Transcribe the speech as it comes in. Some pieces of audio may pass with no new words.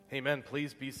Amen.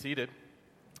 Please be seated.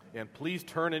 And please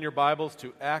turn in your Bibles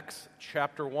to Acts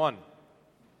chapter 1.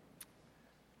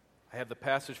 I have the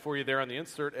passage for you there on the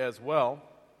insert as well.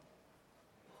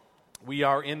 We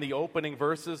are in the opening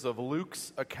verses of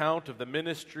Luke's account of the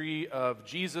ministry of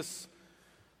Jesus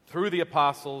through the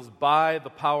apostles by the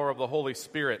power of the Holy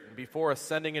Spirit. Before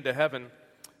ascending into heaven,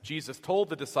 Jesus told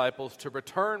the disciples to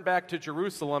return back to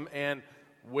Jerusalem and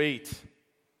wait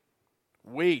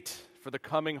for the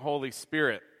coming Holy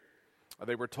Spirit.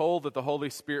 They were told that the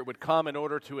Holy Spirit would come in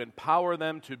order to empower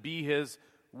them to be His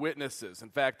witnesses. In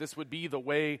fact, this would be the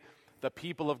way the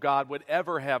people of God would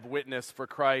ever have witness for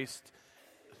Christ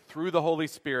through the Holy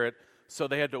Spirit, so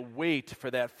they had to wait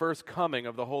for that first coming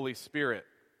of the Holy Spirit.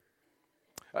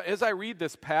 As I read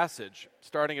this passage,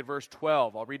 starting at verse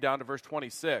 12, I'll read down to verse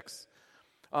 26,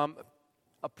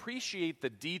 appreciate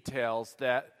the details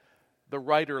that the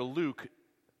writer Luke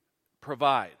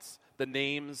provides, the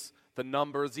names, the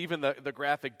numbers, even the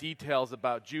graphic details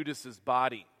about Judas's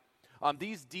body.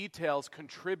 These details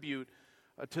contribute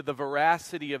to the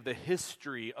veracity of the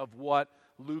history of what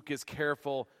Luke is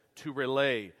careful to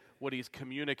relay, what he's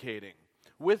communicating.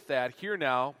 With that, hear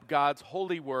now God's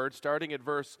holy word, starting at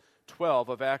verse 12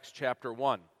 of Acts chapter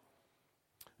 1.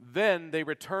 Then they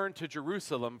returned to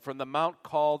Jerusalem from the mount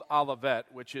called Olivet,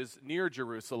 which is near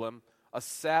Jerusalem, a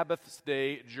Sabbath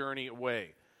day journey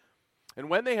away. And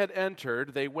when they had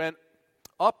entered, they went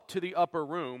up to the upper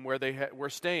room where they were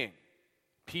staying.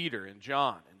 Peter and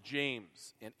John and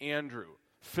James and Andrew,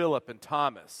 Philip and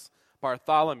Thomas,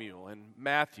 Bartholomew and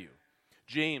Matthew,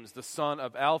 James the son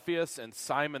of Alphaeus and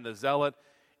Simon the Zealot,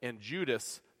 and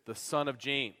Judas the son of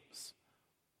James.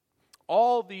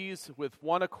 All these with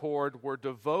one accord were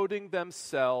devoting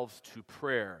themselves to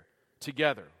prayer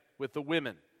together with the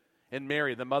women and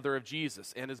Mary, the mother of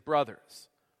Jesus, and his brothers.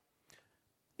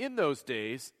 In those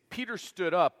days, Peter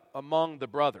stood up among the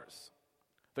brothers.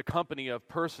 The company of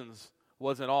persons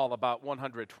was in all about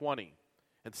 120,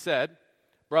 and said,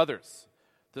 "Brothers,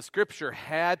 the scripture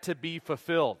had to be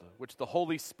fulfilled, which the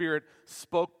Holy Spirit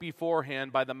spoke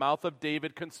beforehand by the mouth of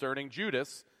David concerning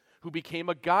Judas, who became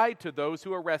a guide to those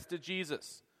who arrested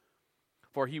Jesus.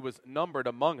 For he was numbered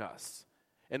among us,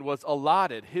 and was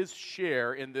allotted his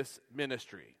share in this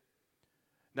ministry.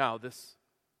 Now this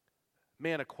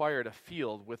man acquired a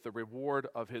field with the reward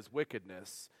of his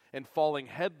wickedness, and falling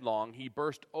headlong, he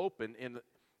burst open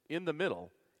in the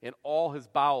middle, and all his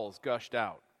bowels gushed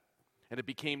out. And it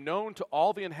became known to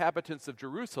all the inhabitants of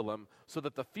Jerusalem, so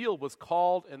that the field was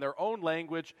called in their own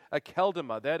language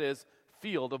Akeldama, that is,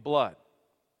 field of blood.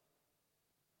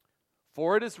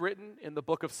 For it is written in the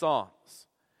book of Psalms,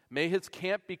 may his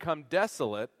camp become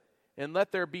desolate, and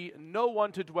let there be no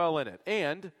one to dwell in it,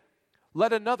 and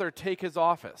let another take his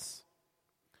office.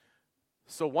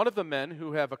 So one of the men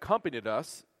who have accompanied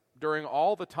us during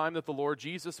all the time that the Lord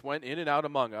Jesus went in and out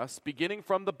among us, beginning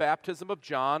from the baptism of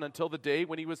John until the day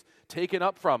when he was taken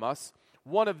up from us,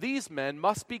 one of these men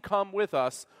must become with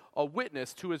us a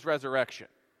witness to his resurrection."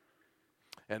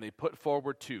 And they put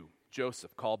forward two,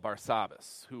 Joseph, called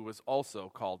Barsabbas, who was also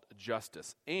called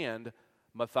Justus, and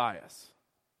Matthias.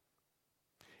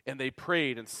 And they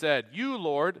prayed and said, "You,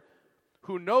 Lord,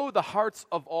 who know the hearts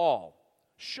of all,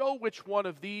 show which one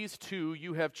of these two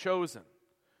you have chosen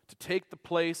to take the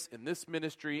place in this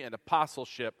ministry and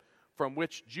apostleship from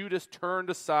which Judas turned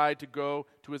aside to go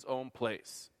to his own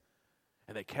place."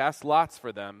 And they cast lots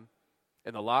for them,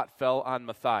 and the lot fell on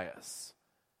Matthias,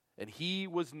 and he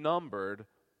was numbered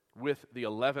with the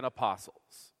 11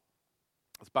 apostles.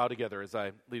 Let's bow together as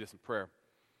I lead us in prayer.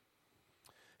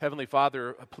 Heavenly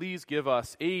Father, please give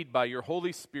us aid by your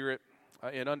Holy Spirit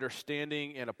in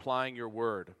understanding and applying your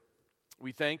word.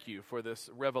 We thank you for this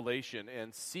revelation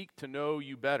and seek to know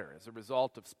you better as a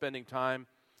result of spending time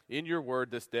in your word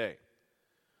this day.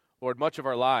 Lord, much of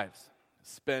our lives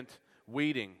spent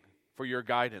waiting for your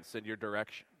guidance and your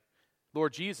direction.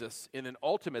 Lord Jesus, in an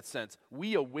ultimate sense,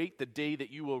 we await the day that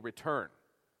you will return.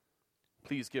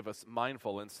 Please give us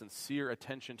mindful and sincere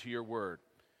attention to your word.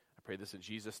 I pray this in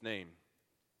Jesus' name.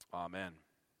 Amen.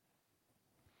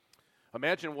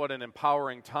 Imagine what an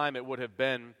empowering time it would have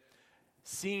been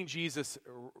seeing Jesus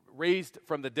raised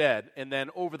from the dead, and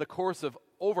then over the course of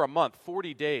over a month,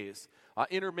 40 days,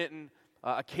 intermittent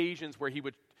occasions where he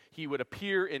would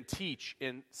appear and teach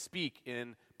and speak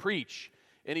and preach.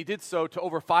 And he did so to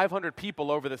over 500 people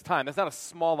over this time. That's not a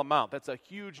small amount. That's a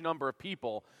huge number of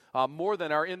people, more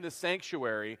than are in this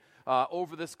sanctuary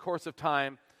over this course of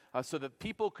time, so that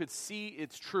people could see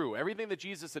it's true. Everything that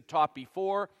Jesus had taught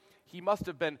before, he must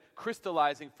have been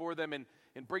crystallizing for them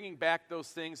and bringing back those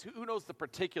things. Who knows the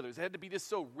particulars? It had to be just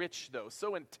so rich, though,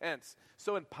 so intense,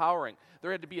 so empowering.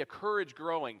 There had to be a courage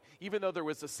growing. Even though there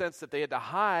was a sense that they had to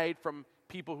hide from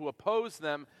people who opposed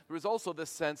them, there was also this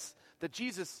sense that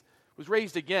Jesus was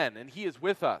raised again, and he is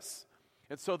with us.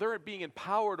 And so they're being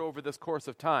empowered over this course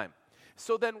of time.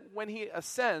 So then when he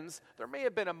ascends, there may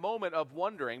have been a moment of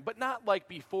wondering, but not like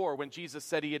before when Jesus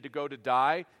said he had to go to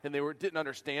die, and they didn't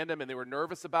understand him, and they were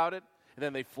nervous about it, and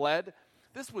then they fled.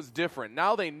 This was different.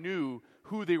 Now they knew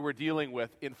who they were dealing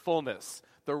with in fullness.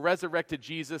 The resurrected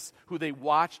Jesus, who they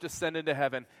watched ascend into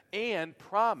heaven, and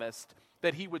promised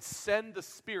that he would send the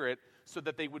Spirit so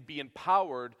that they would be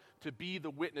empowered to be the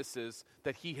witnesses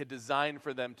that he had designed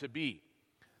for them to be.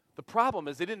 The problem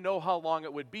is they didn't know how long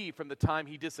it would be from the time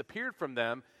he disappeared from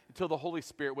them until the Holy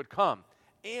Spirit would come.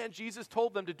 And Jesus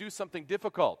told them to do something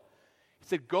difficult. He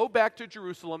said, go back to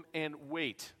Jerusalem and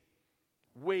wait.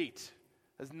 Wait.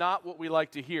 That's not what we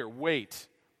like to hear. Wait.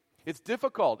 It's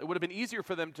difficult. It would have been easier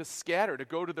for them to scatter, to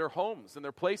go to their homes and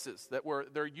their places that were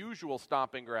their usual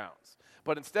stomping grounds.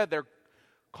 But instead, they're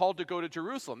called to go to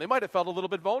Jerusalem. They might have felt a little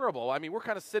bit vulnerable. I mean, we're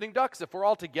kind of sitting ducks. If we're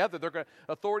all together,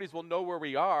 authorities will know where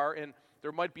we are, and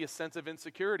there might be a sense of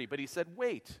insecurity. But he said,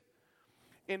 wait.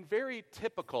 And very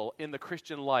typical in the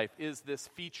Christian life is this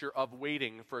feature of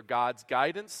waiting for God's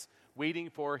guidance,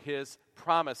 waiting for his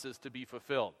promises to be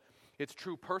fulfilled. It's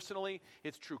true personally,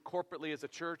 it's true corporately as a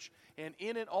church, and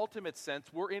in an ultimate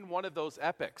sense, we're in one of those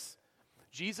epochs.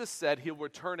 Jesus said he'll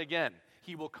return again.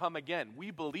 He will come again.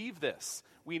 We believe this.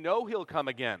 We know he'll come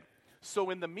again. So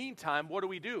in the meantime, what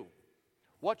do?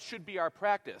 What should be our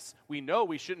practice? We know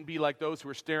we shouldn't be like those who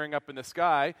are staring up in the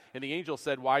sky, and the angel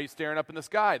said, why are you staring up in the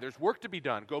sky? There's work to be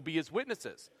done. Go be his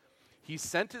witnesses. He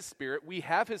sent his Spirit. We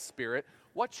have his Spirit.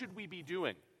 What should we be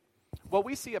doing? Well,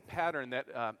 we see a pattern that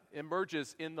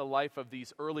emerges in the life of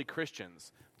these early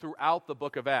Christians throughout the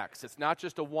book of Acts. It's not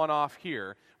just a one-off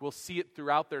here. We'll see it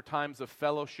throughout their times of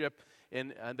fellowship,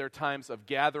 in their times of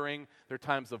gathering, their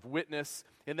times of witness.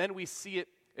 And then we see it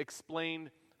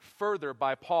explained further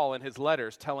by Paul in his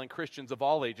letters telling Christians of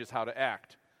all ages how to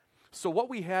act. So what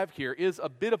we have here is a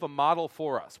bit of a model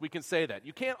for us. We can say that.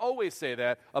 You can't always say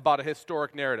that about a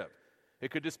historic narrative.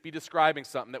 It could just be describing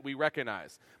something that we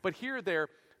recognize. But here they're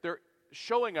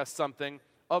showing us something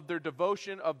of their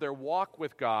devotion, of their walk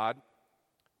with God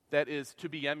that is to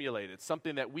be emulated,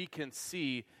 something that we can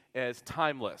see as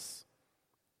timeless.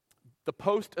 The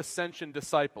post-ascension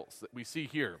disciples that we see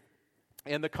here,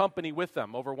 and the company with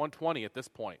them, over 120 at this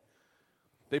point,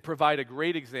 they provide a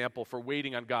great example for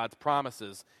waiting on God's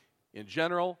promises in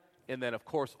general, and then, of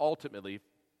course, ultimately,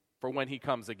 for when he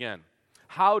comes again.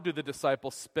 How do the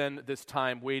disciples spend this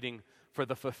time waiting for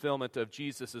the fulfillment of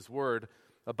Jesus' word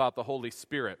about the Holy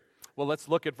Spirit? Well, let's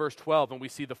look at verse 12, and we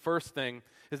see the first thing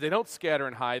is they don't scatter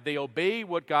and hide. They obey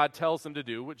what God tells them to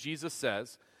do, what Jesus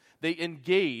says. They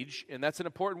engage, and that's an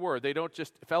important word.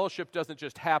 Fellowship doesn't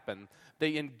just happen.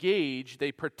 They engage,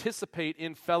 they participate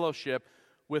in fellowship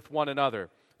with one another.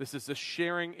 This is the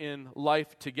sharing in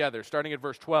life together, starting at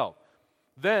verse 12.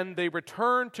 Then they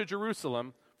returned to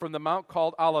Jerusalem from the mount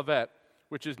called Olivet,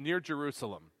 which is near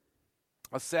Jerusalem,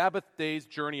 a Sabbath day's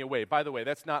journey away. By the way,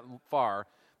 that's not far.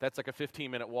 That's like a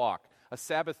 15-minute walk. A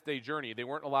Sabbath day journey. They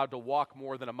weren't allowed to walk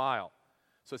more than a mile.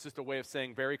 So it's just a way of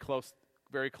saying very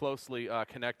closely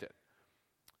connected.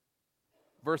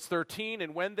 Verse 13,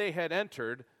 and when they had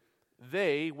entered,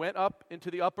 they went up into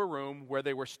the upper room where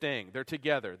they were staying. They're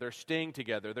together. They're staying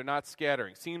together. They're not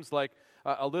scattering. Seems like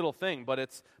a little thing, but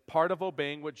it's part of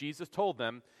obeying what Jesus told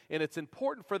them, and it's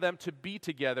important for them to be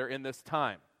together in this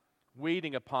time,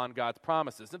 waiting upon God's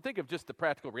promises. And think of just the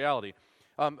practical reality.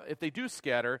 If they do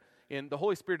scatter, and the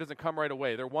Holy Spirit doesn't come right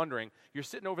away, they're wondering, you're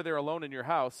sitting over there alone in your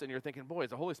house, and you're thinking, boy, is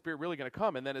the Holy Spirit really going to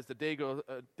come? And then as the day goes,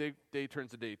 day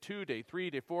turns to day 2, day 3,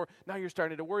 day 4, now you're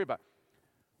starting to worry about it.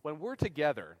 When we're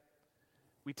together,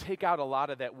 we take out a lot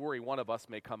of that worry one of us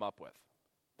may come up with.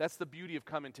 That's the beauty of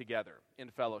coming together in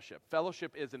fellowship.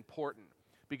 Fellowship is important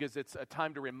because it's a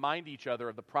time to remind each other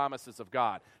of the promises of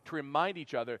God, to remind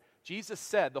each other, Jesus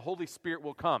said the Holy Spirit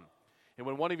will come. And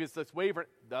when one of you says waver,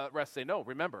 the rest say, no,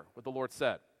 remember what the Lord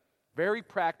said. Very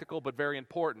practical, but very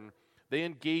important. They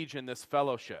engage in this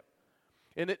fellowship.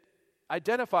 And it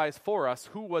identifies for us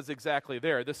who was exactly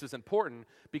there. This is important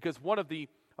because one of the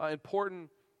important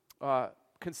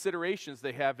considerations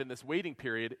they have in this waiting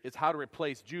period is how to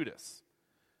replace Judas.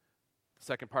 The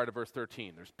second part of verse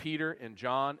 13. There's Peter and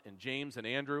John and James and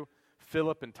Andrew,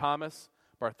 Philip and Thomas,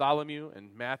 Bartholomew and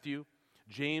Matthew,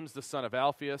 James the son of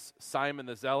Alphaeus, Simon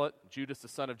the Zealot, Judas the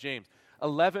son of James.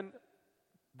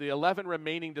 The 11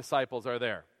 remaining disciples are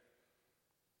there.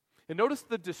 And notice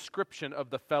the description of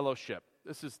the fellowship.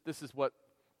 This is what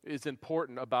is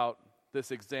important about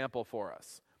this example for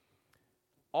us.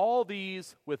 All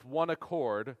these with one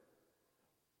accord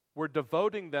were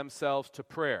devoting themselves to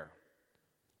prayer,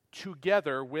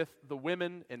 together with the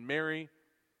women and Mary,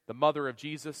 the mother of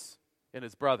Jesus, and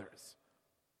his brothers.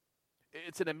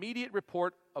 It's an immediate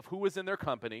report of who was in their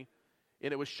company,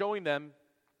 and it was showing them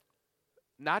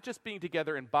not just being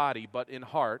together in body, but in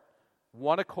heart,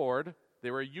 one accord.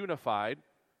 They were unified,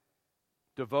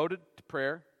 devoted to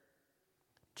prayer,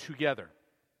 together.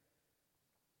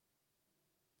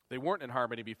 They weren't in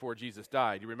harmony before Jesus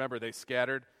died. You remember they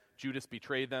scattered. Judas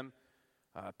betrayed them.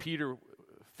 Peter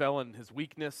fell in his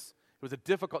weakness. It was a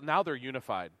difficult, now they're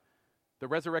unified. The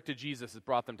resurrected Jesus has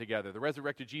brought them together. The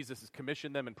resurrected Jesus has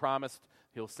commissioned them and promised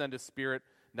he'll send his Spirit.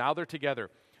 Now they're together.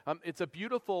 It's a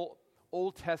beautiful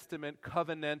Old Testament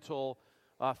covenantal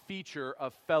feature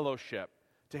of fellowship,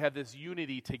 to have this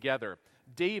unity together.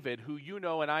 David, who you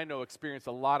know and I know experienced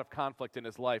a lot of conflict in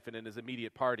his life and in his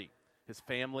immediate party, his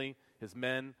family, his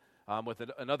men, with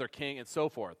another king and so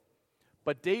forth.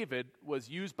 But David was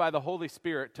used by the Holy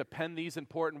Spirit to pen these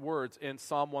important words in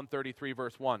Psalm 133,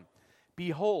 verse 1.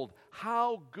 Behold,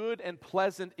 how good and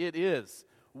pleasant it is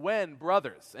when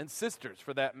brothers and sisters,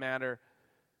 for that matter,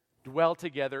 dwell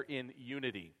together in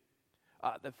unity.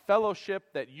 The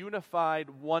fellowship, that unified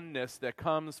oneness that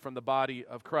comes from the body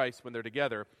of Christ when they're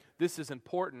together, this is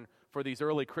important for these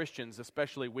early Christians,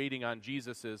 especially waiting on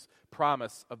Jesus'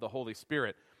 promise of the Holy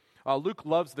Spirit. Luke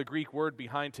loves the Greek word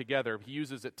behind together. He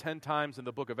uses it 10 times in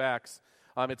the book of Acts.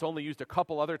 It's only used a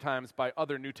couple other times by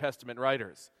other New Testament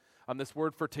writers. This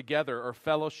word for together or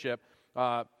fellowship,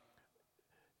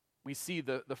 we see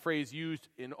the phrase used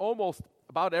in almost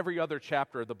about every other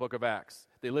chapter of the book of Acts.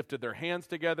 They lifted their hands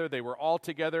together. They were all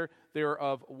together. They were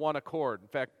of one accord. In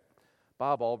fact,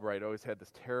 Bob Albright always had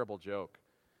this terrible joke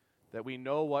that we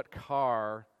know what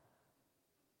car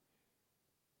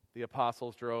the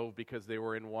apostles drove because they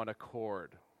were in one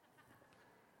accord.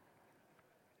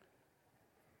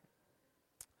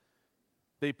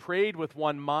 They prayed with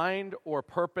one mind or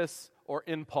purpose or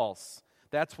impulse.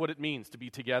 That's what it means to be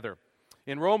together.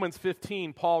 In Romans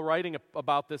 15, Paul, writing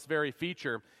about this very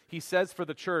feature, he says for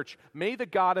the church, "May the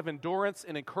God of endurance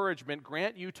and encouragement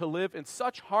grant you to live in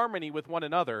such harmony with one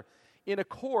another, in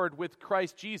accord with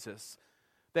Christ Jesus,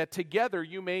 that together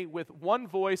you may with one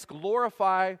voice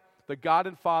glorify the God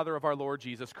and Father of our Lord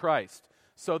Jesus Christ."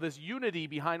 So this unity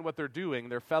behind what they're doing,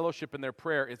 their fellowship and their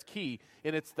prayer, is key.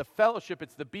 And it's the fellowship,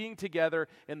 it's the being together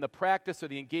and the practice or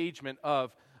the engagement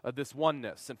of this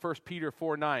oneness. In 1 Peter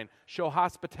 4:9, show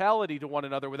hospitality to one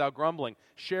another without grumbling.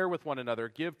 Share with one another,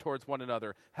 give towards one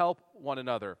another, help one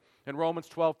another. In Romans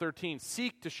 12:13,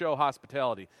 seek to show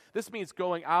hospitality. This means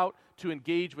going out to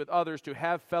engage with others, to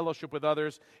have fellowship with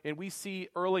others. And we see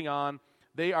early on,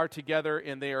 they are together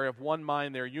and they are of one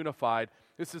mind, they're unified.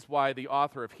 This is why the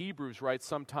author of Hebrews writes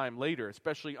sometime later,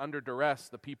 especially under duress,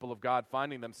 the people of God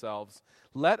finding themselves,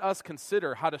 let us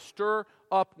consider how to stir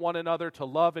up one another to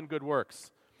love and good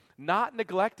works, not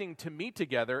neglecting to meet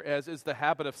together, as is the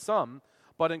habit of some,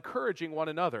 but encouraging one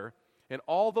another, and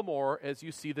all the more as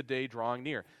you see the day drawing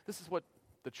near. This is what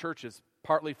the church is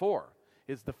partly for,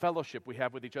 is the fellowship we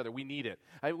have with each other. We need it.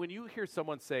 When you hear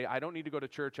someone say, I don't need to go to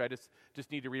church, I just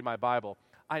need to read my Bible,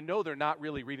 I know they're not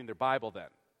really reading their Bible then.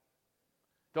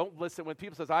 Don't listen when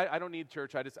people says, I don't need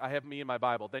church, I have me and my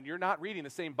Bible. Then you're not reading the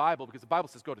same Bible, because the Bible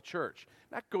says go to church.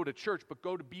 Not go to church, but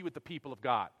go to be with the people of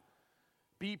God.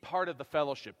 Be part of the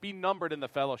fellowship. Be numbered in the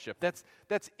fellowship. That's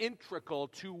integral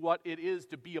to what it is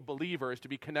to be a believer, is to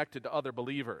be connected to other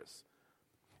believers.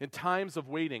 In times of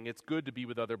waiting, it's good to be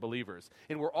with other believers.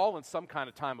 And we're all in some kind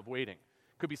of time of waiting.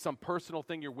 Could be some personal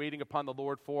thing you're waiting upon the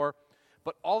Lord for,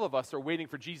 but all of us are waiting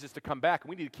for Jesus to come back, and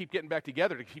we need to keep getting back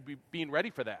together to keep being ready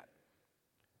for that.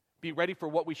 Be ready for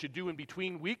what we should do in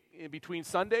between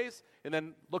Sundays, and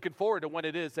then looking forward to when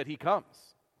it is that he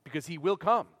comes, because he will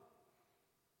come.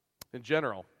 In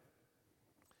general,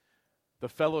 the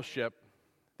fellowship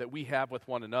that we have with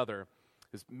one another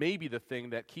is maybe the thing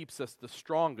that keeps us the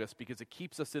strongest, because it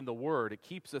keeps us in the Word. It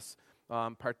keeps us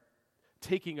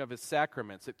partaking of his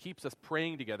sacraments. It keeps us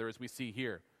praying together, as we see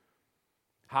here.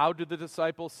 How did the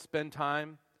disciples spend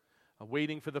time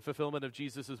waiting for the fulfillment of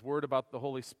Jesus' word about the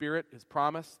Holy Spirit, his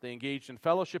promise? They engaged in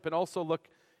fellowship. And also look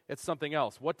at something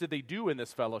else. What did they do in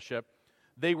this fellowship?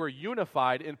 They were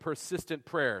unified in persistent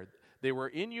prayer. They were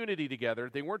in unity together.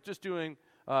 They weren't just doing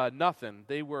nothing.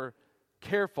 They were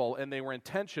careful and they were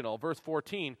intentional. Verse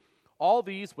 14, all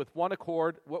these with one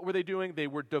accord, what were they doing? They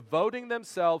were devoting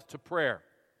themselves to prayer.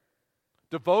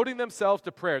 Devoting themselves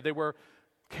to prayer. They were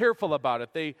careful about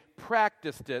it. They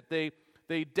practiced it.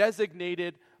 They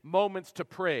designated moments to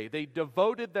pray. They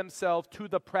devoted themselves to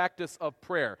the practice of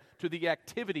prayer, to the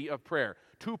activity of prayer,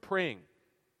 to praying,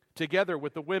 together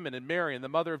with the women and Mary and the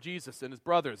mother of Jesus and his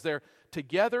brothers. They're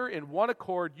together in one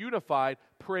accord, unified,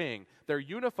 praying. They're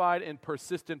unified in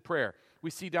persistent prayer. We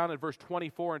see down in verse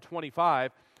 24 and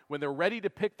 25, when they're ready to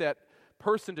pick that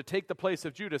person to take the place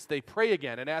of Judas, they pray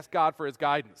again and ask God for his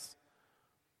guidance.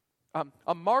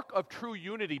 A mark of true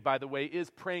unity, by the way, is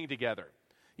praying together.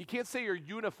 You can't say you're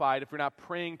unified if you're not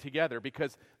praying together,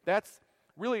 because that's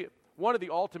really one of the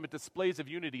ultimate displays of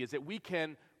unity, is that we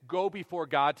can go before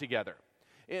God together.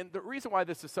 And the reason why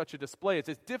this is such a display is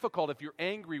it's difficult if you're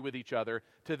angry with each other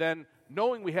to then,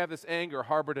 knowing we have this anger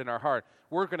harbored in our heart,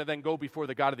 we're going to then go before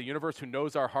the God of the universe who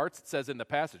knows our hearts. It says in the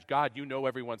passage, God, you know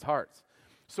everyone's hearts.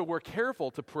 So we're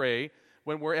careful to pray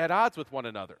when we're at odds with one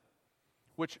another,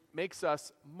 which makes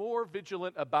us more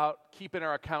vigilant about keeping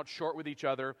our account short with each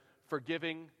other,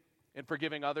 forgiving and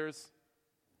forgiving others,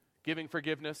 giving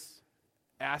forgiveness,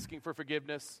 asking for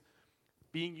forgiveness,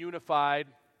 being unified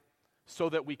so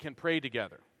that we can pray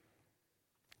together.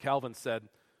 Calvin said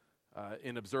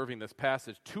in observing this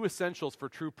passage, 2 essentials for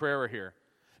true prayer are here,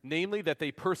 namely that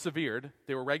they persevered,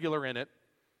 they were regular in it,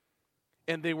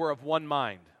 and they were of one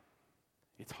mind.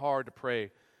 It's hard to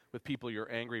pray with people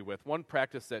you're angry with. One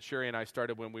practice that Sherry and I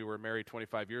started when we were married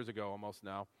 25 years ago, almost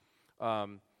now,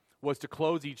 was to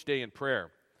close each day in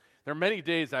prayer. There are many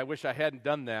days I wish I hadn't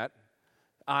done that,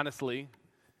 honestly,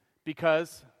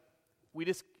 because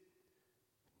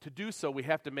to do so, we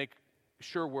have to make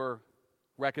sure we're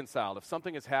reconciled. If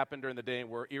something has happened during the day and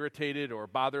we're irritated or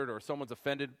bothered or someone's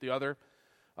offended the other,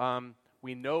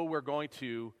 we know we're going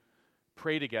to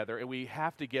pray together, and we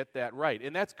have to get that right.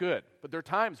 And that's good. But there are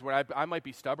times where I might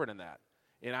be stubborn in that.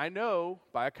 And I know,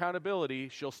 by accountability,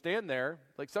 she'll stand there.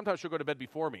 Like sometimes she'll go to bed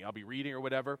before me. I'll be reading or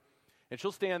whatever. And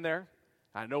she'll stand there.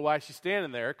 I know why she's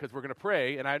standing there, because we're going to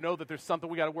pray. And I know that there's something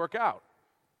we got to work out.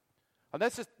 And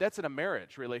that's in a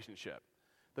marriage relationship.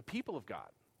 The people of God,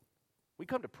 we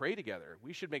come to pray together.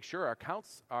 We should make sure our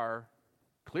accounts are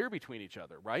clear between each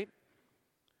other, right?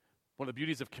 One of the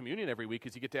beauties of communion every week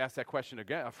is you get to ask that question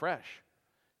again, afresh.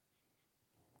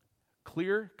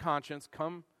 Clear conscience,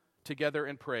 come together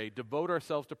and pray, devote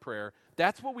ourselves to prayer.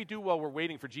 That's what we do while we're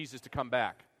waiting for Jesus to come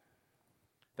back.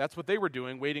 That's what they were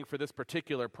doing, waiting for this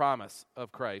particular promise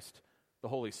of Christ, the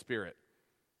Holy Spirit.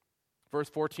 Verse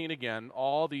 14 again,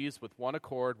 all these with one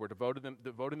accord were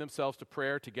devoting themselves to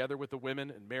prayer together with the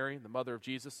women and Mary, the mother of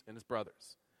Jesus, and his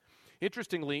brothers.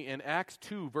 Interestingly, in Acts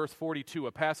 2, verse 42,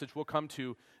 a passage we'll come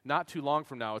to not too long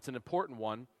from now, it's an important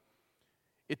one,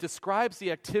 it describes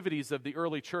the activities of the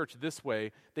early church this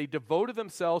way. They devoted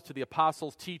themselves to the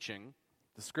apostles' teaching,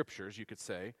 the scriptures, you could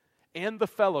say, and the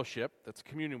fellowship, that's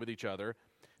communion with each other,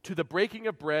 to the breaking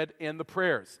of bread and the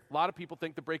prayers. A lot of people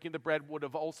think the breaking of the bread would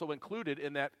have also included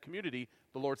in that community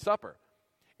the Lord's Supper.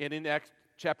 And in Acts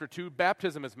chapter 2,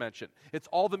 baptism is mentioned. It's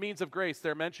all the means of grace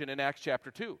they're mentioned in Acts chapter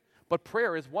 2. But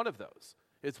prayer is one of those.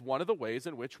 It's one of the ways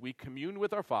in which we commune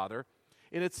with our Father,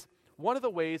 and it's one of the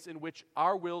ways in which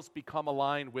our wills become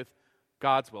aligned with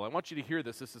God's will. I want you to hear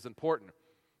this. This is important.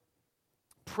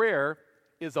 Prayer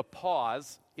is a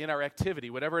pause in our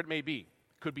activity, whatever it may be.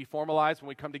 Could be formalized when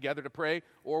we come together to pray,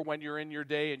 or when you're in your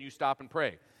day and you stop and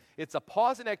pray. It's a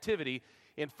pause in activity,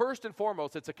 and first and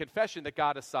foremost, it's a confession that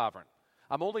God is sovereign.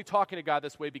 I'm only talking to God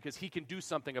this way because he can do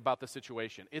something about the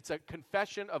situation. It's a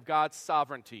confession of God's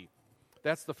sovereignty.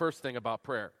 That's the first thing about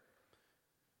prayer.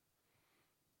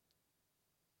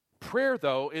 Prayer,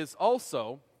 though, is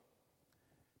also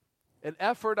an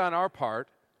effort on our part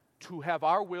to have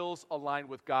our wills aligned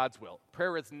with God's will.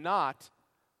 Prayer is not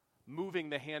moving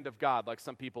the hand of God like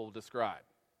some people describe.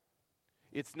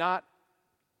 It's not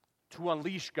to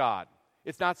unleash God.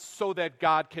 It's not so that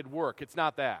God can work. It's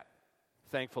not that,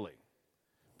 thankfully.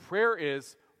 Prayer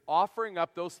is offering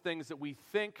up those things that we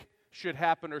think should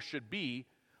happen or should be,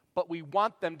 but we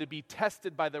want them to be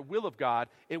tested by the will of God,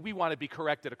 and we want to be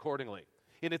corrected accordingly.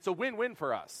 And it's a win-win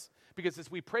for us, because as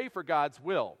we pray for God's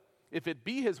will, if it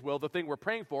be his will, the thing we're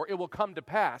praying for, it will come to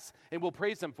pass, and we'll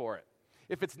praise him for it.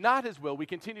 If it's not his will, we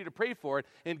continue to pray for it,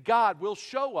 and God will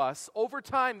show us over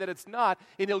time that it's not,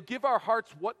 and he'll give our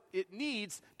hearts what it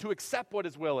needs to accept what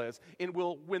his will is, and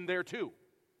we'll win there too.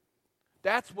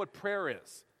 That's what prayer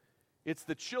is. It's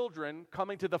the children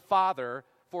coming to the Father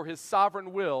for his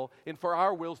sovereign will and for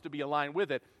our wills to be aligned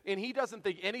with it. And he doesn't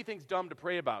think anything's dumb to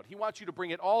pray about. He wants you to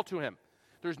bring it all to him.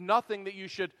 There's nothing that you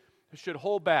should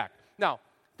hold back. Now,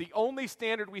 the only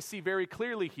standard we see very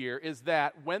clearly here is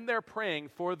that when they're praying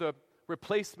for the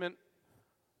replacement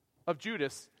of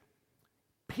Judas,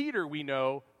 Peter, we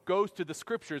know, goes to the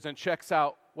scriptures and checks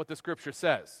out what the scripture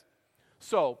says.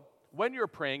 So, when you're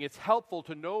praying, it's helpful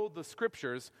to know the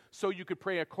scriptures so you could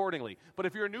pray accordingly. But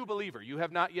if you're a new believer, you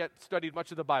have not yet studied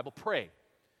much of the Bible, pray.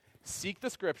 Seek the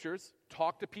scriptures,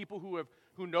 talk to people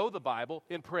who know the Bible,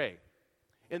 and pray.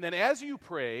 And then as you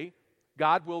pray,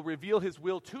 God will reveal his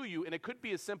will to you, and it could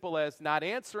be as simple as not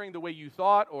answering the way you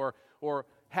thought or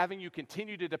having you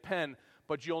continue to depend,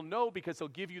 but you'll know because he'll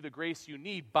give you the grace you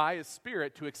need by his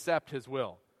Spirit to accept his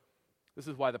will. This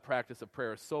is why the practice of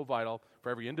prayer is so vital for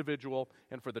every individual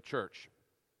and for the church.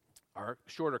 Our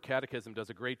shorter catechism does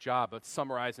a great job of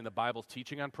summarizing the Bible's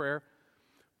teaching on prayer.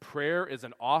 Prayer is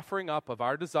an offering up of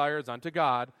our desires unto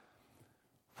God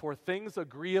for things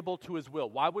agreeable to his will.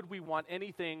 Why would we want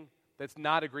anything that's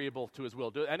not agreeable to his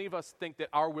will? Do any of us think that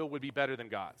our will would be better than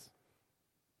God's?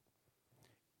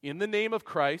 In the name of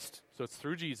Christ, so it's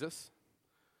through Jesus,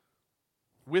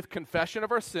 with confession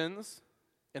of our sins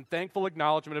and thankful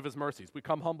acknowledgement of his mercies, we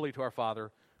come humbly to our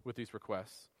Father with these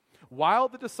requests. While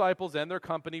the disciples and their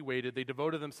company waited, they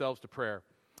devoted themselves to prayer.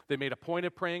 They made a point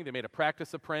of praying. They made a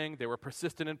practice of praying. They were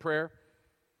persistent in prayer.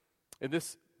 And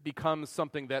this becomes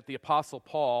something that the Apostle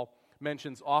Paul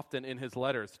mentions often in his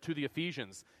letters to the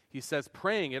Ephesians. He says,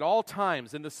 praying at all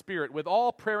times in the Spirit with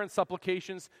all prayer and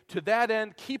supplications. To that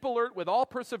end, keep alert with all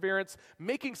perseverance,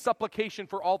 making supplication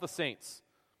for all the saints.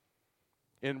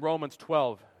 In Romans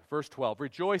 12, verse 12,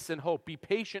 rejoice in hope, be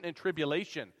patient in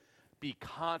tribulation, be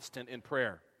constant in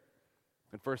prayer.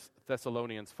 In 1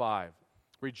 Thessalonians 5,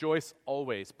 rejoice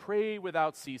always, pray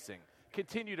without ceasing,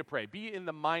 continue to pray, be in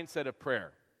the mindset of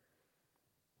prayer.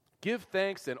 Give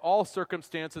thanks in all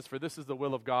circumstances, for this is the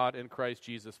will of God in Christ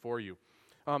Jesus for you.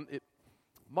 It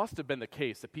must have been the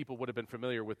case that people would have been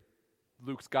familiar with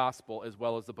Luke's gospel as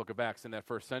well as the book of Acts in that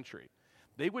first century.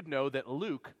 They would know that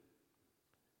Luke,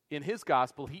 in his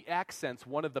gospel, he accents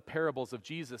one of the parables of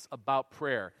Jesus about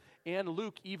prayer. And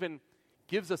Luke even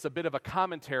gives us a bit of a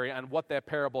commentary on what that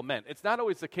parable meant. It's not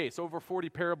always the case. Over 40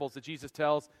 parables that Jesus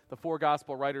tells, the four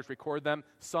gospel writers record them.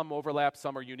 Some overlap,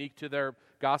 some are unique to their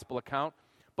gospel account.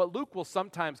 But Luke will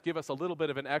sometimes give us a little bit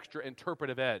of an extra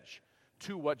interpretive edge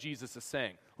to what Jesus is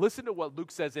saying. Listen to what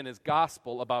Luke says in his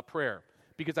gospel about prayer,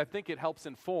 because I think it helps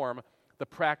inform the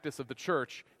practice of the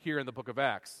church here in the book of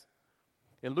Acts.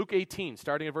 In Luke 18,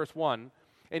 starting at verse 1,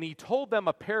 and he told them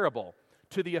a parable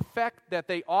to the effect that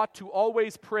they ought to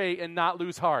always pray and not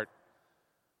lose heart.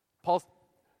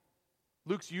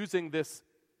 Luke's using this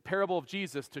parable of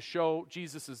Jesus to show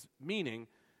Jesus' meaning,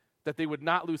 that they would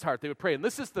not lose heart. They would pray. And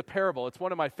this is the parable. It's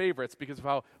one of my favorites because of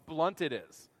how blunt it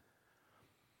is.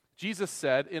 Jesus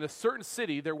said, in a certain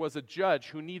city there was a judge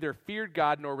who neither feared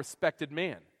God nor respected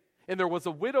man. And there was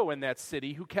a widow in that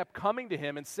city who kept coming to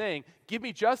him and saying, give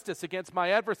me justice against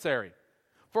my adversary.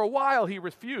 For a while he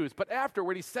refused, but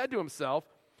afterward he said to himself,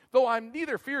 though I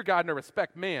neither fear God nor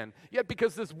respect man, yet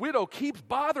because this widow keeps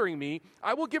bothering me,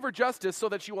 I will give her justice so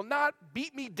that she will not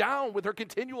beat me down with her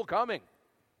continual coming.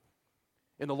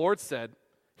 And the Lord said,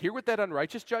 hear what that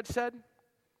unrighteous judge said?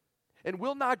 And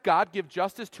will not God give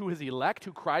justice to his elect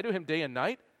who cry to him day and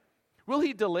night? Will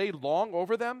he delay long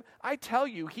over them? I tell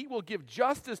you, he will give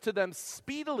justice to them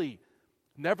speedily.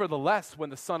 Nevertheless,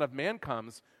 when the Son of Man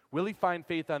comes, will he find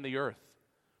faith on the earth?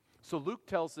 So Luke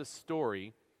tells this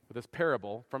story, this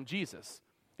parable from Jesus.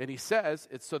 And he says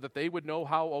it's so that they would know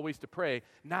how always to pray.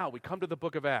 Now we come to the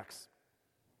book of Acts.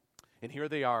 And here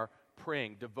they are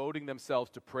praying, devoting themselves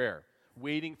to prayer,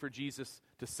 waiting for Jesus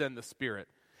to send the Spirit.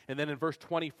 And then in verse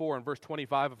 24 and verse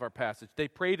 25 of our passage, they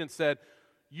prayed and said,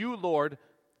 you, Lord,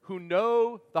 who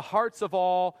know the hearts of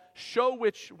all, show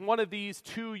which one of these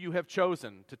two you have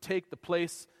chosen to take the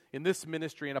place in this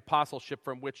ministry and apostleship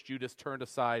from which Judas turned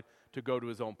aside to go to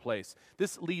his own place.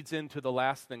 This leads into the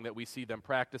last thing that we see them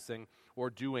practicing or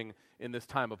doing in this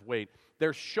time of wait.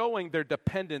 They're showing their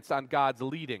dependence on God's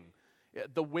leading,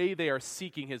 the way they are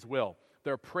seeking his will.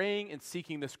 They're praying and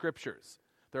seeking the Scriptures.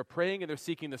 They're praying and they're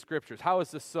seeking the Scriptures. How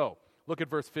is this so? Look at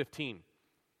verse 15.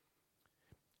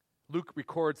 Luke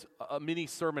records a mini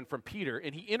sermon from Peter,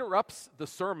 and he interrupts the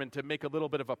sermon to make a little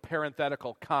bit of a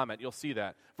parenthetical comment. You'll see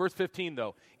that. Verse 15,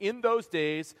 though. In those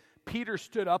days, Peter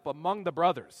stood up among the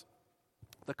brothers.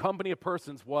 The company of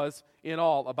persons was in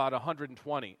all about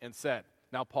 120, and said,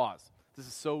 now pause. This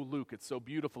is so Luke. It's so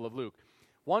beautiful of Luke.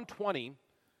 120,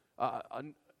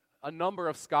 a number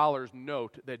of scholars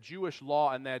note that Jewish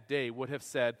law in that day would have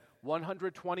said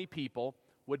 120 people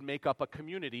would make up a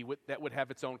community that would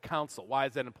have its own council. Why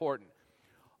is that important?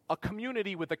 A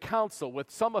community with a council,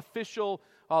 with some official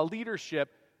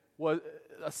leadership, was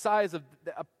a size of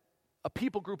a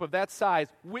people group of that size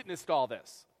witnessed all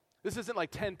this. This isn't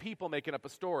like 10 people making up a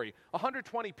story.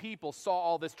 120 people saw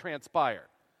all this transpire.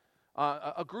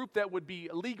 a group that would be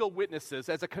legal witnesses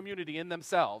as a community in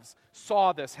themselves,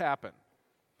 saw this happen.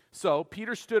 So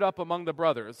Peter stood up among the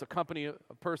brothers, a company of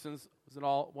persons, was in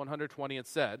all 120, and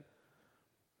said,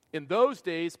 in those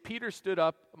days Peter stood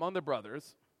up among the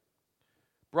brothers.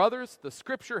 Brothers, the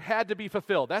scripture had to be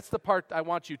fulfilled. That's the part I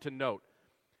want you to note.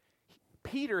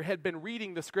 Peter had been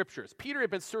reading the scriptures. Peter had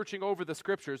been searching over the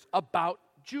scriptures about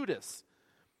Judas.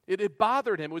 It had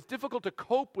bothered him. It was difficult to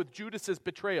cope with Judas's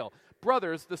betrayal.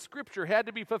 Brothers, the scripture had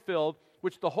to be fulfilled,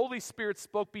 which the Holy Spirit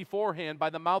spoke beforehand by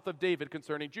the mouth of David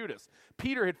concerning Judas.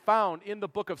 Peter had found in the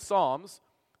book of Psalms,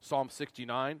 Psalm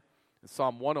 69 and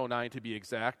Psalm 109 to be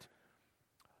exact,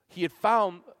 he had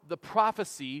found the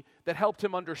prophecy that helped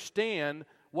him understand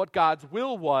what God's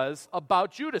will was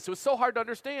about Judas. It was so hard to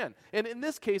understand. And in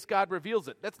this case, God reveals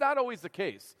it. That's not always the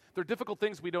case. There are difficult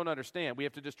things we don't understand. We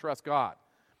have to just trust God.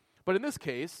 But in this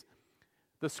case,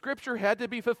 the scripture had to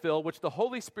be fulfilled, which the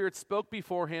Holy Spirit spoke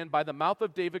beforehand by the mouth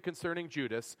of David concerning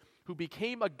Judas, who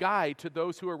became a guide to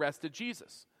those who arrested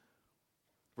Jesus.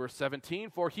 Verse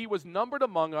 17, for he was numbered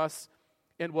among us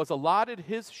and was allotted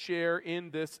his share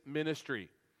in this ministry.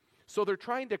 So they're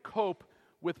trying to cope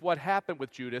with what happened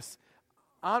with Judas.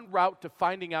 En route to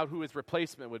finding out who his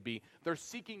replacement would be, they're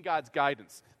seeking God's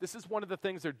guidance. This is one of the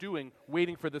things they're doing,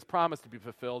 waiting for this promise to be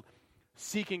fulfilled,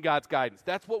 seeking God's guidance.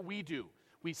 That's what we do.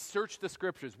 We search the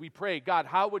scriptures. We pray, God,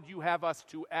 how would you have us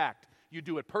to act? You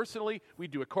do it personally, we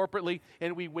do it corporately,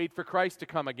 and we wait for Christ to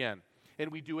come again.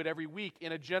 And we do it every week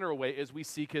in a general way as we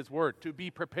seek his word, to be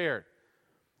prepared.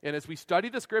 And as we study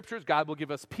the scriptures, God will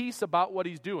give us peace about what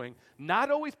he's doing.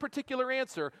 Not always particular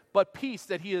answer, but peace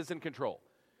that he is in control.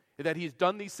 That he's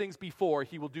done these things before,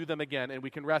 he will do them again, and we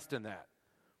can rest in that.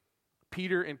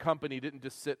 Peter and company didn't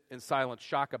just sit in silent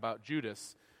shock about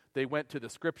Judas. They went to the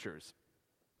scriptures,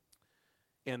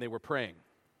 and they were praying.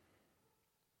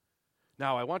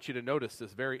 Now, I want you to notice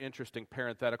this very interesting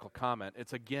parenthetical comment.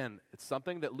 It's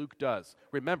something that Luke does.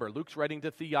 Remember, Luke's writing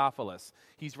to Theophilus.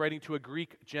 He's writing to a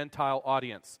Greek Gentile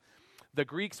audience. The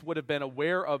Greeks would have been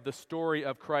aware of the story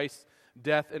of Christ's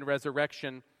death and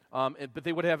resurrection, but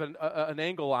they would have an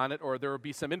angle on it, or there would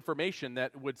be some information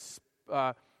that would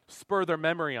spur their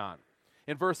memory on.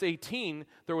 In verse 18,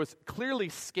 there was clearly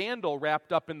scandal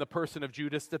wrapped up in the person of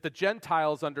Judas that the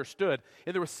Gentiles understood,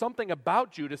 and there was something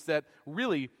about Judas that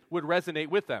really would resonate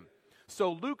with them.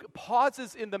 So Luke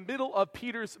pauses in the middle of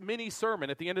Peter's mini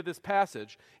sermon at the end of this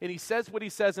passage, and he says what he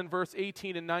says in verse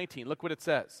 18 and 19. Look what it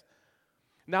says.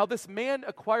 Now this man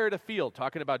acquired a field,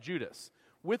 talking about Judas,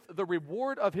 with the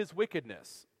reward of his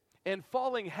wickedness. And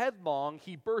falling headlong,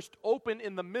 he burst open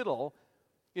in the middle,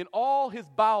 and all his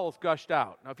bowels gushed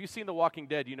out. Now, if you've seen The Walking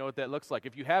Dead, you know what that looks like.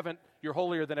 If you haven't, you're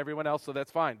holier than everyone else, so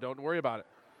that's fine. Don't worry about it.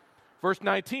 Verse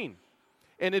 19,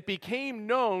 and it became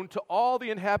known to all the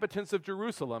inhabitants of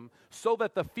Jerusalem, so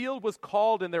that the field was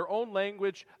called in their own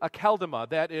language Akeldama,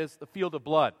 that is, the field of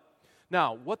blood.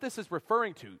 Now, what this is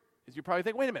referring to is you probably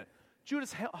think, wait a minute,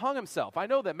 Judas hung himself. I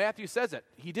know that Matthew says it.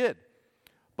 He did.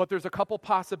 But there's a couple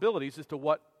possibilities as to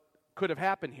what could have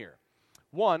happened here.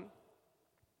 One,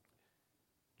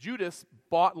 Judas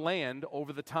bought land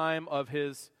over the time of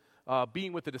his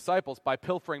being with the disciples by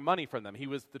pilfering money from them. He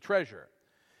was the treasurer.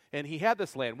 And he had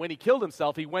this land. When he killed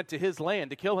himself, he went to his land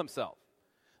to kill himself.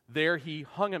 There he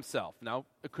hung himself. Now,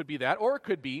 it could be that, or it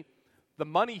could be the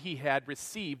money he had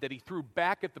received that he threw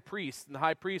back at the priests and the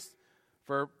high priests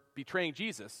for betraying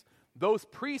Jesus. Those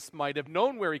priests might have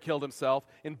known where he killed himself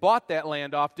and bought that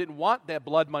land off, didn't want that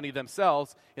blood money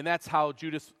themselves, and that's how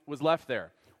Judas was left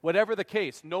there. Whatever the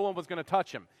case, no one was going to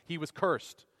touch him. He was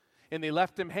cursed. And they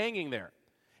left him hanging there.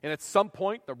 And at some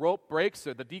point, the rope breaks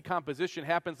or the decomposition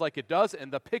happens like it does,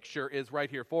 and the picture is right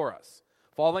here for us.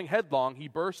 Falling headlong, he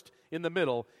burst in the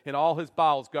middle, and all his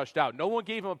bowels gushed out. No one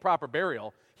gave him a proper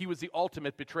burial. He was the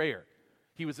ultimate betrayer.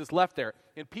 He was just left there.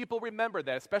 And people remember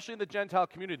that, especially in the Gentile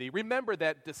community. Remember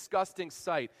that disgusting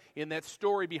sight in that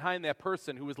story behind that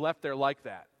person who was left there like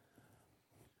that.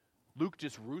 Luke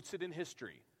just roots it in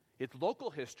history. It's local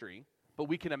history, but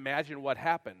we can imagine what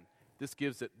happened. This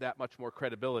gives it that much more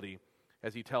credibility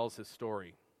as he tells his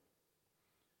story.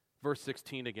 Verse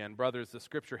 16 again, brothers, the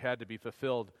scripture had to be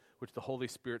fulfilled, which the Holy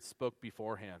Spirit spoke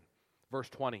beforehand. Verse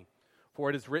 20, for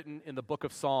it is written in the book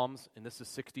of Psalms, and this is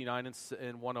 69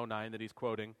 and 109 that he's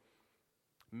quoting,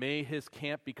 may his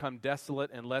camp become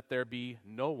desolate, and let there be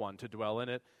no one to dwell in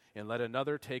it, and let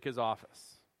another take his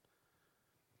office.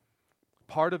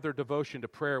 Part of their devotion to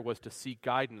prayer was to seek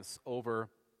guidance over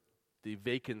the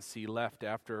vacancy left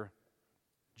after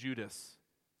Judas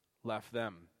left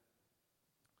them.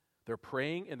 They're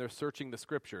praying and they're searching the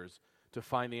scriptures to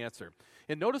find the answer.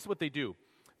 And notice what they do.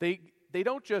 They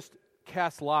don't just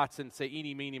cast lots and say,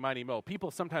 eeny, meeny, miny, mo.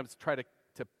 People sometimes try to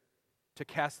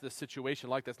cast this situation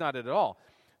like that's not it at all.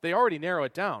 They already narrow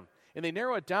it down. And they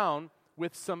narrow it down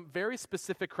with some very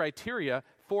specific criteria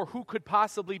for who could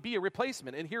possibly be a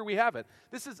replacement. And here we have it.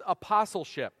 This is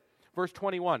apostleship. Verse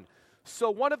 21.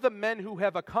 So one of the men who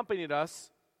have accompanied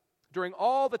us during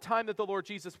all the time that the Lord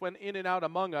Jesus went in and out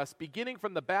among us, beginning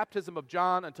from the baptism of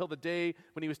John until the day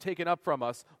when he was taken up from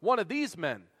us, one of these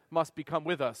men must become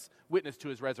with us, witness to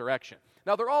his resurrection.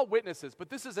 Now, they're all witnesses, but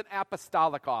this is an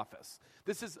apostolic office.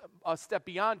 This is a step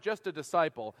beyond just a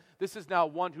disciple. This is now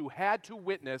one who had to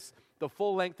witness the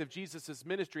full length of Jesus'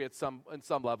 ministry in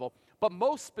some level, but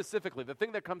most specifically, the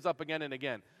thing that comes up again and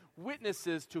again,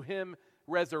 witnesses to him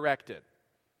resurrected.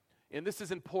 And this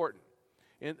is important.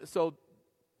 And so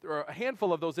there are a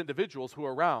handful of those individuals who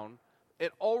are around.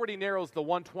 It already narrows the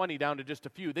 120 down to just a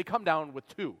few. They come down with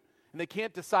two. And they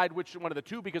can't decide which one of the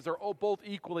two because they're both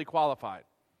equally qualified.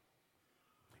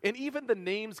 And even the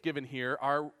names given here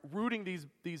are rooting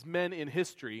these men in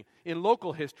history, in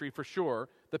local history for sure.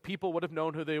 The people would have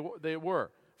known who they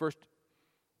were. Verse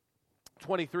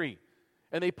 23.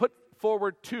 And they put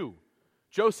forward two.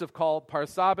 Joseph called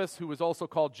Barsabas, who was also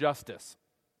called Justus,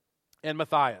 and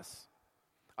Matthias.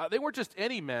 They weren't just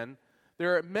any men.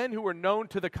 They're men who were known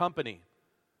to the company.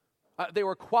 They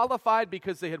were qualified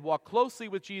because they had walked closely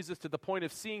with Jesus to the point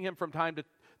of seeing him from time to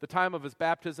the time of his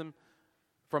baptism,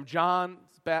 from John's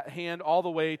hand all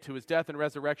the way to his death and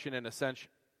resurrection and ascension.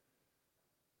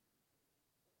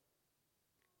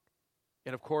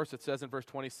 And of course, it says in verse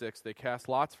 26, they cast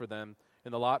lots for them,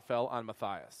 and the lot fell on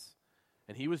Matthias.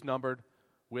 And he was numbered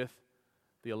with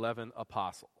the 11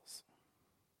 apostles.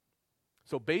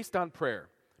 So based on prayer,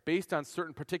 based on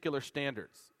certain particular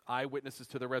standards, eyewitnesses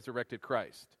to the resurrected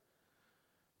Christ,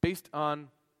 based on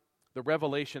the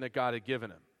revelation that God had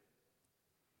given him.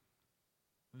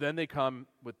 Then they come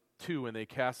with two and they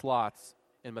cast lots,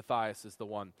 and Matthias is the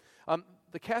one.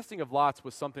 The casting of lots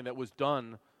was something that was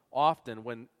done often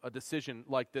when a decision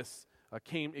like this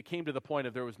came to the point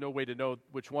of there was no way to know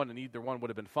which one, and either one would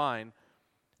have been fine.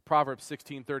 Proverbs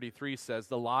 16:33 says,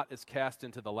 the lot is cast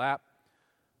into the lap,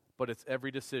 but its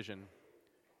every decision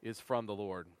is from the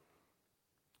Lord.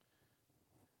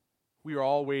 We are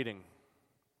all waiting.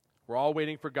 We're all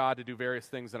waiting for God to do various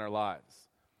things in our lives.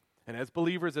 And as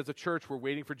believers, as a church, we're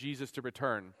waiting for Jesus to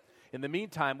return. In the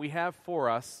meantime, we have for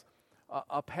us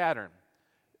a pattern.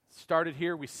 Started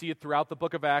here, we see it throughout the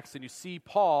book of Acts, and you see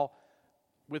Paul,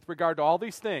 with regard to all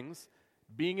these things,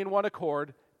 being in one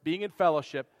accord, being in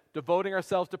fellowship, devoting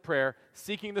ourselves to prayer,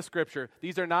 seeking the Scripture.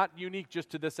 These are not unique just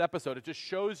to this episode. It just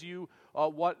shows you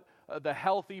what the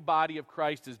healthy body of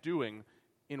Christ is doing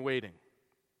in waiting.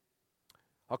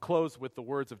 I'll close with the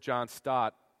words of John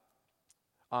Stott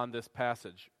on this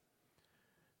passage.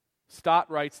 Stott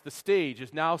writes, the stage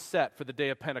is now set for the day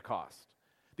of Pentecost.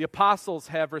 The apostles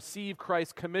have received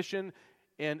Christ's commission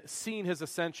and seen his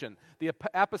ascension. The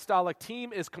apostolic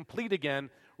team is complete again,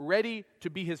 ready to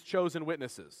be his chosen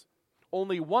witnesses.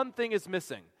 Only one thing is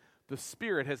missing. The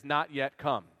Spirit has not yet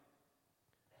come.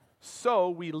 So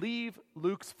we leave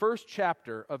Luke's first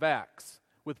chapter of Acts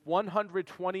with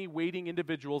 120 waiting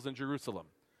individuals in Jerusalem,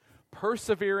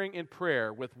 persevering in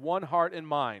prayer with one heart and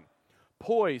mind,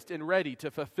 poised and ready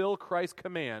to fulfill Christ's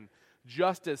command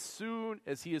just as soon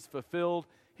as he has fulfilled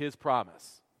his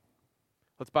promise.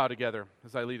 Let's bow together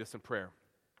as I lead us in prayer.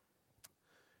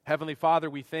 Heavenly Father,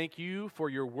 we thank you for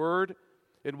your word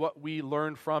and what we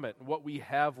learned from it and what we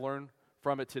have learned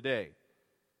from it today.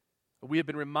 We have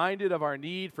been reminded of our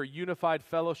need for unified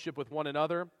fellowship with one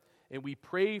another, and we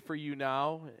pray for you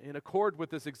now, in accord with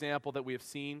this example that we have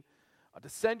seen, to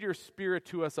send your Spirit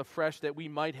to us afresh that we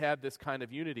might have this kind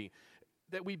of unity,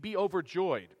 that we be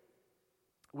overjoyed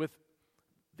with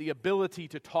the ability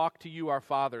to talk to you, our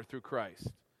Father, through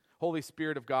Christ. Holy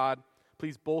Spirit of God,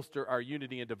 please bolster our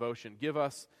unity and devotion. Give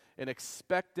us an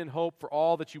expectant hope for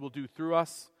all that you will do through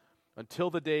us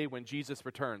until the day when Jesus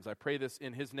returns. I pray this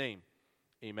in his name.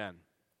 Amen.